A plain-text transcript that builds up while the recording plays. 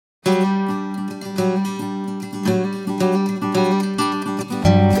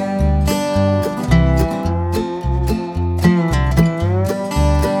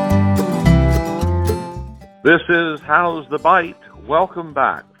This is How's the Bite? Welcome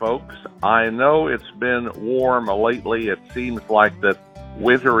back, folks. I know it's been warm lately. It seems like that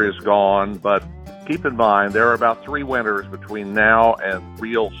winter is gone, but keep in mind there are about 3 winters between now and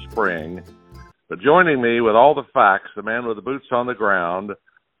real spring. But joining me with all the facts, the man with the boots on the ground,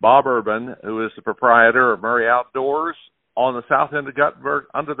 Bob Urban, who is the proprietor of Murray Outdoors on the south end of Guttenberg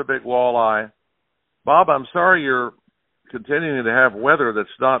under the big walleye. Bob, I'm sorry you're continuing to have weather that's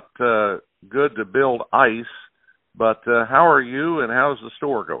not good to build ice, but how are you and how's the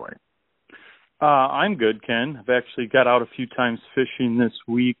store going? I'm good, Ken. I've actually got out a few times fishing this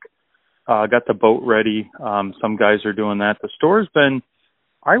week. Got the boat ready. Some guys are doing that. The store's been,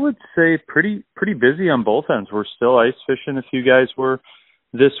 I would say, pretty busy on both ends. We're still ice fishing. A few guys were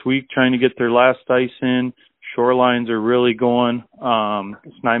this week trying to get their last ice in. Shorelines are really going.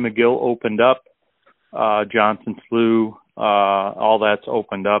 Sny-McGill opened up. Johnson Slough, all that's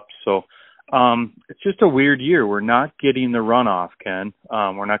opened up. So it's just a weird year. We're not getting the runoff, Ken.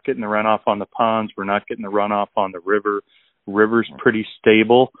 We're not getting the runoff on the ponds. We're not getting the runoff on the river. River's pretty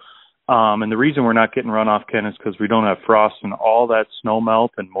stable. And the reason we're not getting runoff, Ken, is because we don't have frost and all that snow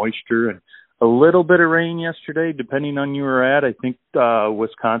melt and moisture and a little bit of rain yesterday, depending on you were at. I think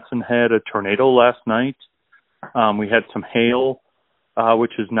Wisconsin had a tornado last night. We had some hail,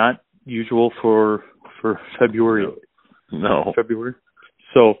 which is not usual for February. No. February.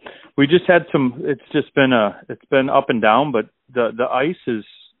 So we just had it's been up and down, but the ice is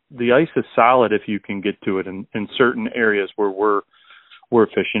solid if you can get to it in certain areas where we're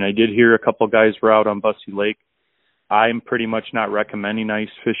fishing. I did hear a couple of guys were out on Bussy Lake. I'm pretty much not recommending ice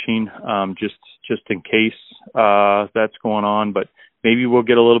fishing, just in case that's going on, but maybe we'll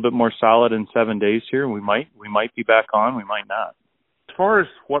get a little bit more solid in 7 days here. We might be back on, we might not. As far as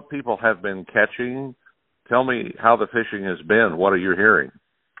what people have been catching, tell me how the fishing has been. What are you hearing?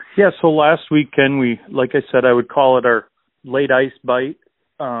 Yeah, so last week, Ken, like I said, I would call it our late ice bite,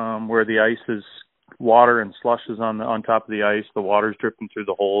 where the ice is water and slushes on top of the ice. The water's dripping through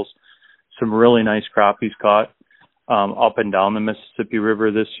the holes. Some really nice crappies caught up and down the Mississippi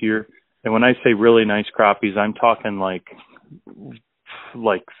River this year. And when I say really nice crappies, I'm talking like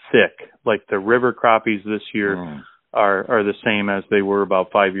thick. Like the river crappies this year are the same as they were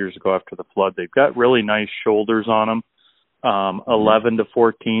about 5 years ago after the flood. They've got really nice shoulders on them. 11 to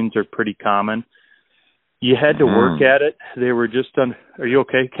 14s are pretty common. You had to work at it. They were just done. Are you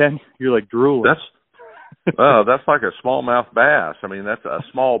okay, Ken? You're like drooling. That's like a smallmouth bass. I mean, that's a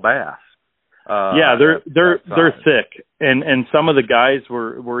small bass. Yeah, they're thick, and some of the guys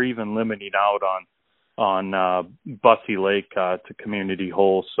were even limiting out on Bussy Lake to community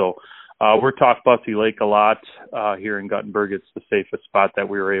holes. So we're talking Bussy Lake a lot here in Guttenberg. It's the safest spot that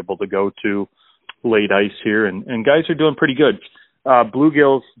we were able to go to late ice here, and guys are doing pretty good.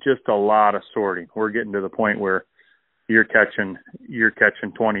 Bluegills, just a lot of sorting. We're getting to the point where you're catching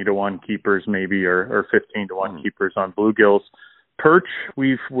 20 to 1 keepers maybe, or 15 to 1 keepers on bluegills. Perch,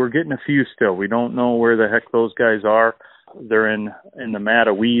 we're getting a few still. We don't know where the heck those guys are. They're in the mat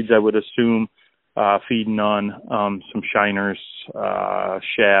of weeds, I would assume, feeding on some shiners,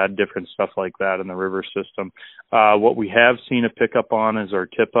 shad, different stuff like that in the river system. What we have seen a pickup on is our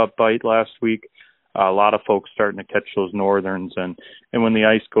tip-up bite last week. A lot of folks starting to catch those northerns, and when the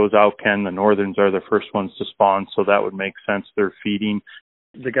ice goes out, Ken, the northerns are the first ones to spawn, so that would make sense. They're feeding.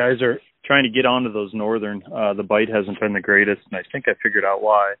 The guys are trying to get onto those northern. The bite hasn't been the greatest, and I think I figured out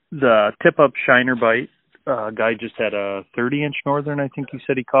why. The tip-up shiner bite, guy just had a 30-inch northern, I think he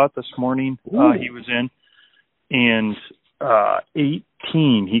said he caught this morning. He was in, and 18,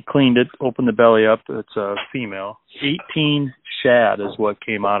 he cleaned it, opened the belly up. It's a female. 18 shad is what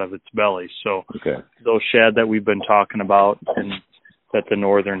came out of its belly. So those shad that we've been talking about and that the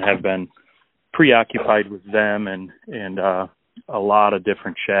northern have been preoccupied with them and a lot of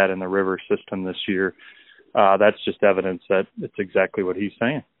different shad in the river system this year. That's just evidence that it's exactly what he's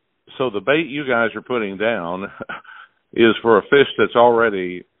saying. So the bait you guys are putting down is for a fish that's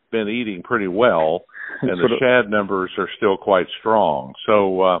already been eating pretty well, and the shad numbers are still quite strong.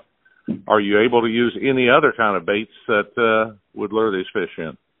 So are you able to use any other kind of baits that would lure these fish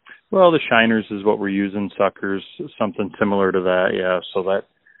in? Well, the shiners is what we're using, suckers, something similar to that, yeah. So that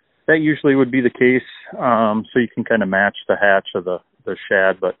usually would be the case, so you can kind of match the hatch of the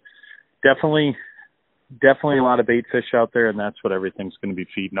shad. But definitely a lot of bait fish out there, and that's what everything's going to be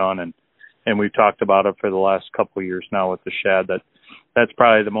feeding on. And we've talked about it for the last couple of years now with the shad. That's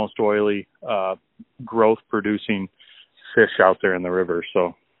probably the most oily, growth-producing fish out there in the river.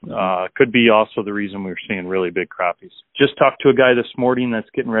 So could be also the reason we're seeing really big crappies. Just talked to a guy this morning that's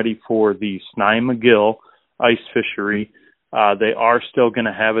getting ready for the Sny-McGill ice fishery. They are still going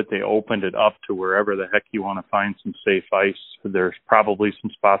to have it. They opened it up to wherever the heck you want to find some safe ice. There's probably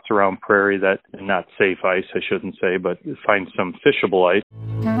some spots around Prairie that, not safe ice, I shouldn't say, but find some fishable ice.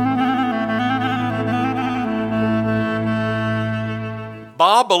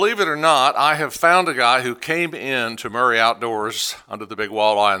 Bob, believe it or not, I have found a guy who came in to Murray Outdoors under the big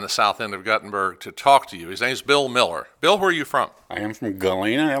walleye in the south end of Guttenberg to talk to you. His name's Bill Miller. Bill, where are you from? I am from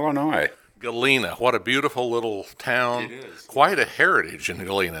Galena, Illinois. Galena. What a beautiful little town. It is. Quite a heritage in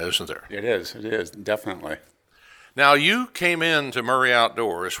Galena, isn't there? It is, definitely. Now, you came in to Murray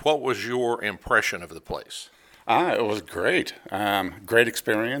Outdoors. What was your impression of the place? It was great. Great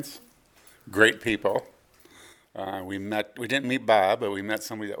experience. Great people. We didn't meet Bob, but we met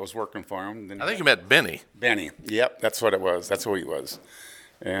somebody that was working for him. I think you met Benny. Benny, yep, that's what it was. That's who he was.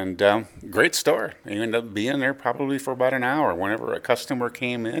 And great store. He ended up being there probably for about an hour. Whenever a customer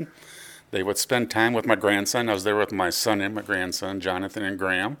came in, they would spend time with my grandson. I was there with my son and my grandson, Jonathan and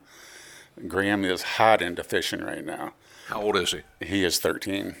Graham. Graham is hot into fishing right now. How old is he? He is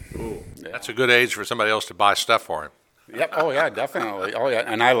 13. Ooh, yeah. That's a good age for somebody else to buy stuff for him. Yep. Oh, yeah, definitely. Oh, yeah,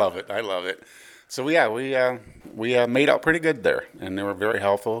 and I love it. So, yeah, we made out pretty good there, and they were very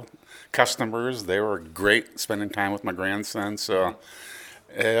helpful customers. They were great spending time with my grandson, so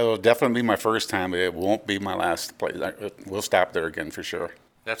it'll definitely be my first time, but it won't be my last place. We'll stop there again for sure.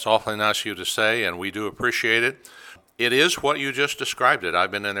 That's awfully nice of you to say, and we do appreciate it. It is what you just described it. I've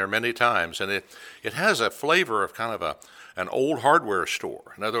been in there many times, and it has a flavor of kind of an old hardware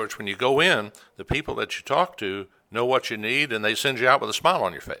store. In other words, when you go in, the people that you talk to know what you need, and they send you out with a smile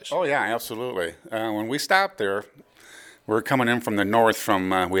on your face. Oh, yeah, absolutely. When we stopped there, we were coming in from the north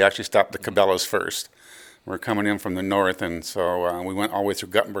we actually stopped the Cabela's first. We're coming in from the north, and so we went all the way through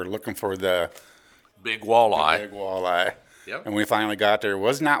Guttenberg looking for the big walleye. Big walleye. Yep. And we finally got there. It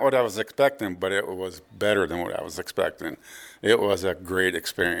was not what I was expecting, but it was better than what I was expecting. It was a great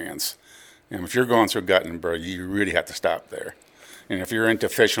experience. And if you're going through Guttenberg, you really have to stop there. And if you're into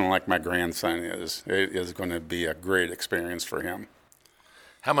fishing like my grandson is, it is going to be a great experience for him.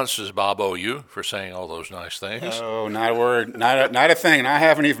 How much does Bob owe you for saying all those nice things? Oh, not a word, not a thing. And I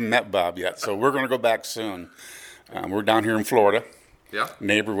haven't even met Bob yet, so we're going to go back soon. We're down here in Florida. Yeah.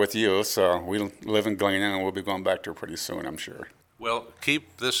 Neighbor with you, so we live in Galena, and we'll be going back there pretty soon, I'm sure. Well,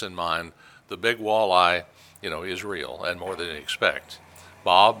 keep this in mind. The big walleye, is real and more than you expect.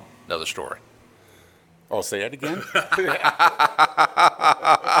 Bob, another story. Oh, say it again?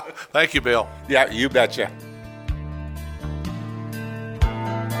 Thank you, Bill. Yeah, you betcha.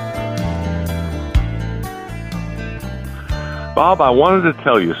 Bob, I wanted to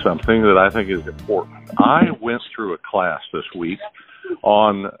tell you something that I think is important. I went through a class this week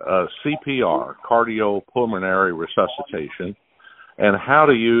on CPR, cardiopulmonary resuscitation, and how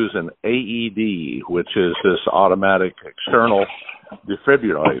to use an AED, which is this automatic external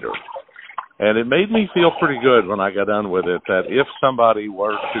defibrillator. And it made me feel pretty good when I got done with it that if somebody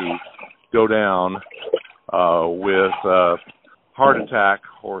were to go down with heart attack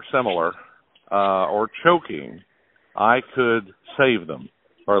or similar or choking, I could save them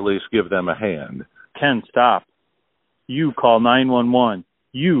or at least give them a hand. Ken, stop. You call 911.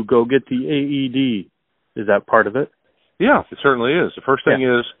 You go get the AED. Is that part of it? Yeah, it certainly is. The first thing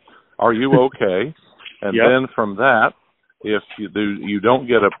is, are you okay? And then from that, if you don't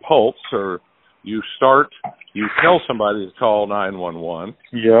get a pulse or you tell somebody to call 911.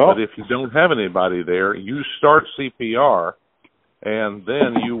 Yeah. But if you don't have anybody there, you start CPR, and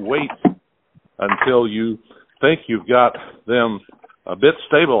then you wait until you think you've got them a bit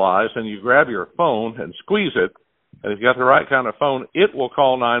stabilized, and you grab your phone and squeeze it, and if you got the right kind of phone, it will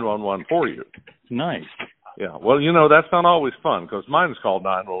call 911 for you. Nice. Yeah, well, that's not always fun, because mine's called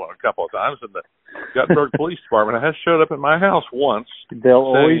 911 a couple of times, and the Guttenberg Police Department has showed up at my house once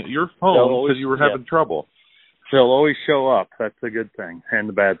saying your phone because you were having trouble. They'll always show up. That's the good thing and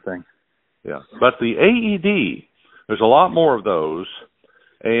the bad thing. Yeah, but the AED, there's a lot more of those,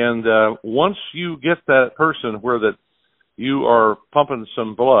 and once you get that person where that you are pumping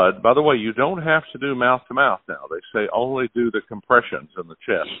some blood, by the way, you don't have to do mouth-to-mouth now. They say only do the compressions in the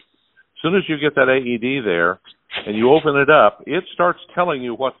chest. As soon as you get that AED there and you open it up, it starts telling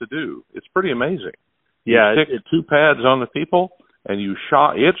you what to do. It's pretty amazing. Yeah, you stick 2 pads on the people and you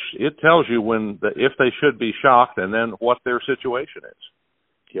shock. It tells you if they should be shocked and then what their situation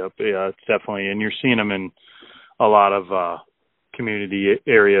is. Yep, yeah, it's definitely, and you're seeing them in a lot of community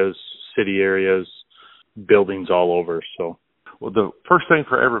areas, city areas, buildings all over. So, well, the first thing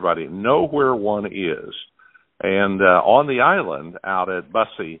for everybody, know where one is, and on the island out at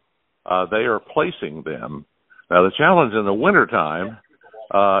Bussey. They are placing them. Now, the challenge in the wintertime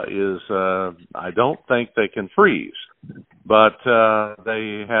is I don't think they can freeze. but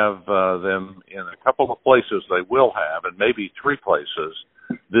they have them in a couple of places they will have, and maybe 3 places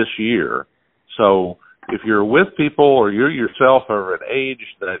this year. So if you're with people or you yourself are at age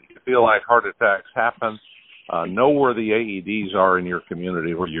that you feel like heart attacks happen, know where the AEDs are in your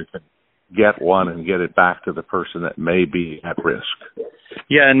community where you can get one and get it back to the person that may be at risk.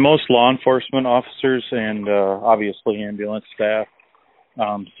 Yeah, and most law enforcement officers and obviously ambulance staff,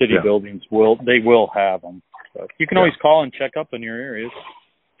 city buildings will have them. So you can always call and check up in your areas.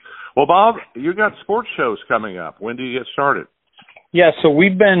 Well, Bob, you got sports shows coming up. When do you get started? Yeah, so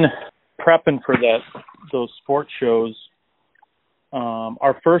we've been prepping for those sports shows.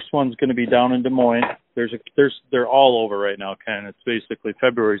 Our first one's going to be down in Des Moines. They're all over right now, Ken. It's basically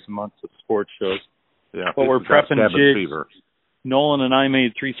February's a month of sports shows. Yeah, but we're prepping jigs. Fever. Nolan and I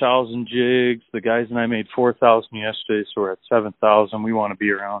made 3,000 jigs. The guys and I made 4,000 yesterday, so we're at 7,000. We want to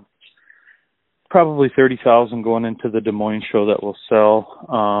be around probably 30,000 going into the Des Moines show that we'll sell.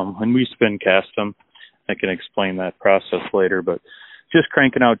 And we spin cast them. I can explain that process later, but just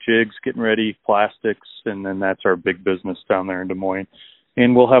cranking out jigs, getting ready, plastics, and then that's our big business down there in Des Moines.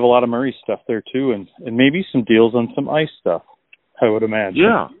 And we'll have a lot of Murray stuff there too, and maybe some deals on some ice stuff, I would imagine.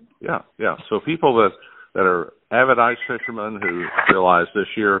 Yeah. So people that are avid ice fishermen who realize this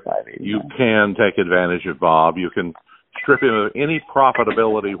year you can take advantage of Bob. You can strip him of any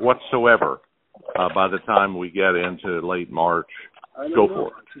profitability whatsoever by the time we get into late March. Go for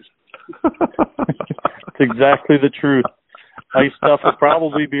it. It's exactly the truth. Ice stuff will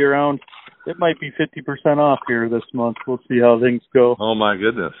probably be around, it might be 50% off here this month. We'll see how things go. Oh, my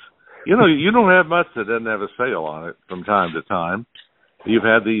goodness. You know, you don't have much that doesn't have a sale on it from time to time. You've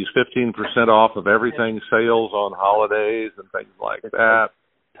had these 15% off of everything sales on holidays and things like that.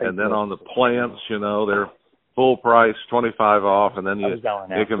 And then on the plants, you know, they're full price, 25 off, and then you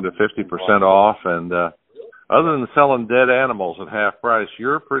take them to 50% off. And other than selling dead animals at half price,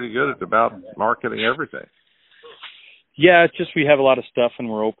 you're pretty good at about marketing everything. Yeah, it's just we have a lot of stuff and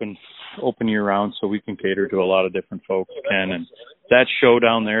we're open year round, so we can cater to a lot of different folks, Ken. And that show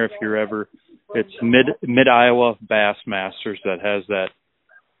down there, if you're ever, it's Mid Iowa Bass Masters that has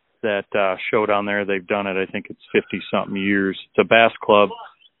that show down there. They've done it, I think it's 50-something years. It's a bass club,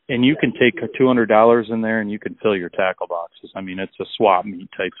 and you can take $200 in there and you can fill your tackle boxes. I mean, it's a swap meet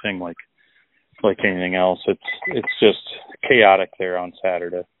type thing like anything else. It's just chaotic there on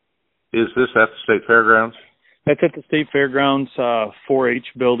Saturday. Is this at the State Fairgrounds? That's at the State Fairgrounds 4-H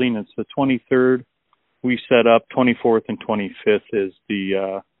building. It's the 23rd. We set up 24th and 25th is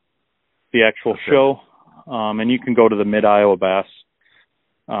the actual show. And you can go to the Mid Iowa Bass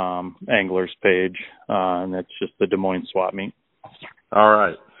Anglers page, and that's just the Des Moines swap meet. All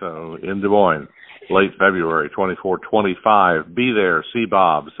right. So in Des Moines, late February, 24, 25. Be there. See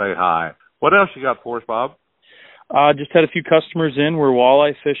Bob. Say hi. What else you got for us, Bob? Just had a few customers in. We're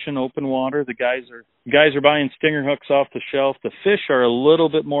walleye fishing open water. The guys are buying stinger hooks off the shelf. The fish are a little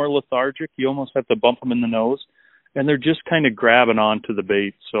bit more lethargic. You almost have to bump them in the nose, and they're just kind of grabbing onto the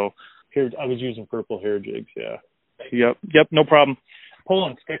bait. So here, I was using purple hair jigs. Yeah. Yep. No problem.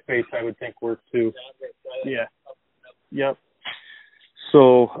 Pulling stick baits, I would think work too. Yeah. Yep.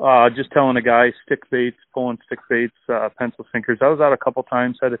 So just telling a guy pulling stick baits, pencil sinkers. I was out a couple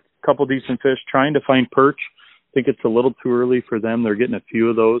times, had a couple decent fish, trying to find perch. I think it's a little too early for them. They're getting a few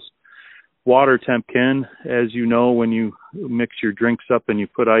of those. Water temp, Ken, as you know, when you mix your drinks up and you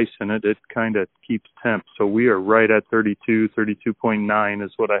put ice in it, it kind of keeps temp. So we are right at 32.9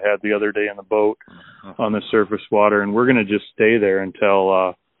 is what I had the other day in the boat on the surface water. And we're going to just stay there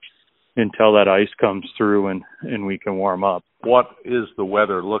until that ice comes through and we can warm up. What is the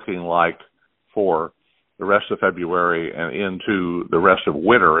weather looking like for the rest of February and into the rest of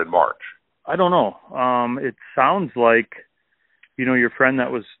winter in March? I don't know. It sounds like, you know, your friend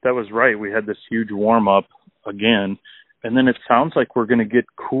that was right. We had this huge warm up again, and then it sounds like we're going to get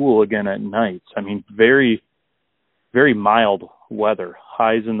cool again at nights. I mean, very, very mild weather.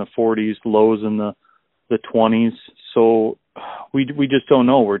 Highs in the 40s, lows in the 20s. So we just don't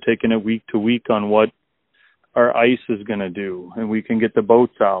know. We're taking it week to week on what our ice is going to do, and we can get the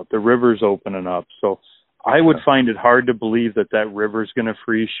boats out. The river's opening up, so I would find it hard to believe that river's going to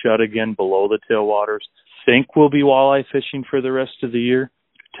freeze shut again below the tailwaters. Think we'll be walleye fishing for the rest of the year.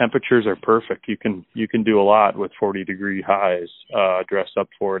 Temperatures are perfect. You can do a lot with 40-degree highs. Dress up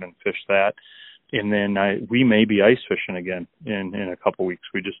for it and fish that. And then we may be ice fishing again in a couple weeks.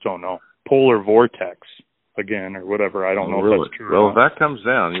 We just don't know. Polar vortex again or whatever. I don't know if that's true. Well, if that comes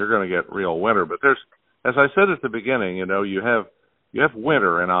down, you're going to get real winter. But there's, as I said at the beginning, you know, you have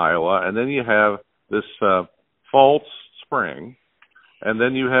winter in Iowa, and then you have this false spring, and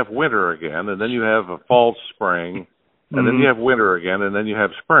then you have winter again, and then you have a false spring, and then you have winter again, and then you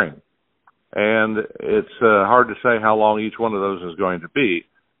have spring. And it's hard to say how long each one of those is going to be.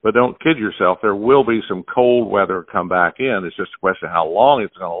 But don't kid yourself. There will be some cold weather come back in. It's just a question of how long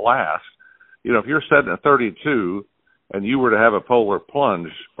it's going to last. You know, if you're setting at 32 and you were to have a polar plunge,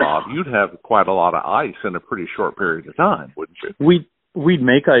 Bob, you'd have quite a lot of ice in a pretty short period of time, wouldn't you? We'd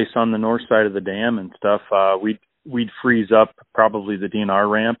make ice on the north side of the dam and stuff. We'd freeze up. Probably the DNR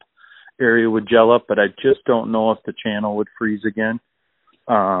ramp area would gel up, but I just don't know if the channel would freeze again.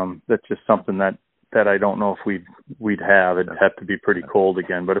 That's just something that I don't know if we'd have. It'd have to be pretty cold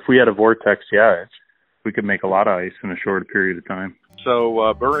again. But if we had a vortex, we could make a lot of ice in a short period of time.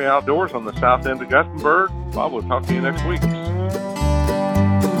 So, Bury Outdoors on the south end of Guttenberg. Bob, we'll talk to you next week.